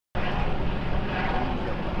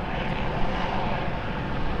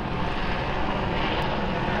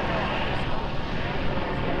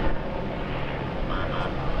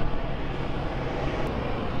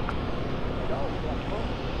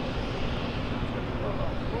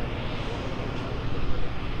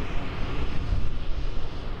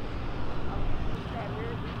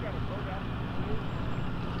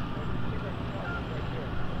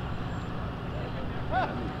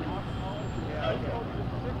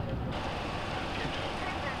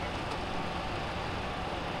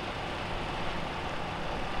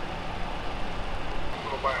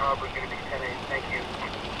Caliber is going to be 10-8. Thank you.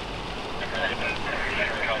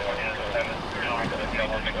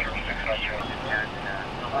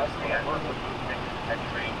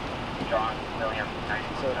 John, William,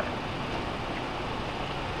 97.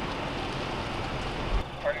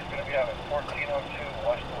 Party's going to be out at 1402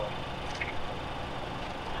 Westwood.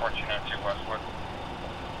 1402 Westwood.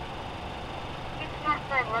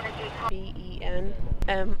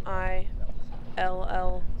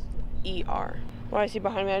 Benmiller. What I see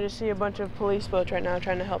behind me, I just see a bunch of police boats right now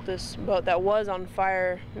trying to help this boat that was on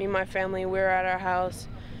fire. Me and my family, we were at our house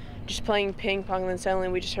just playing ping pong, and then suddenly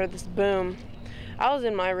we just heard this boom. I was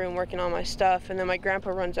in my room working on my stuff, and then my grandpa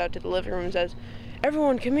runs out to the living room and says,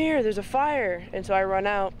 "Everyone come here, there's a fire." And so I run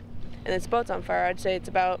out, and this boat's on fire. I'd say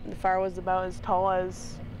the fire was about as tall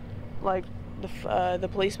as like the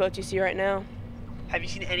police boats you see right now. Have you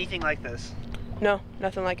seen anything like this? No,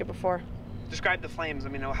 nothing like it before. Describe the flames. I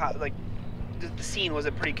mean, how, like, the scene, was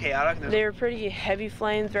it pretty chaotic? They were pretty heavy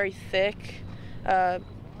flames, very thick,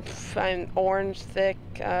 orange thick.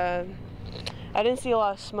 I didn't see a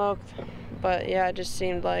lot of smoke, but yeah, it just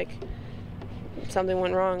seemed like something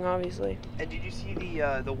went wrong, obviously. And did you see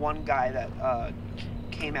the one guy that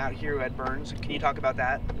came out here who had burns? Can you talk about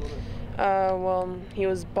that a little bit? Well, he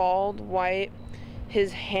was bald, white.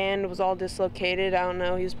 His hand was all dislocated. I don't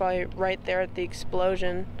know, he was probably right there at the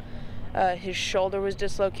explosion. His shoulder was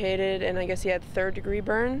dislocated, and I guess he had third-degree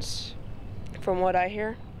burns, from what I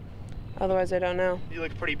hear. Otherwise, I don't know. He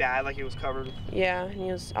looked pretty bad, like he was covered. Yeah,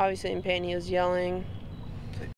 he was obviously in pain. He was yelling.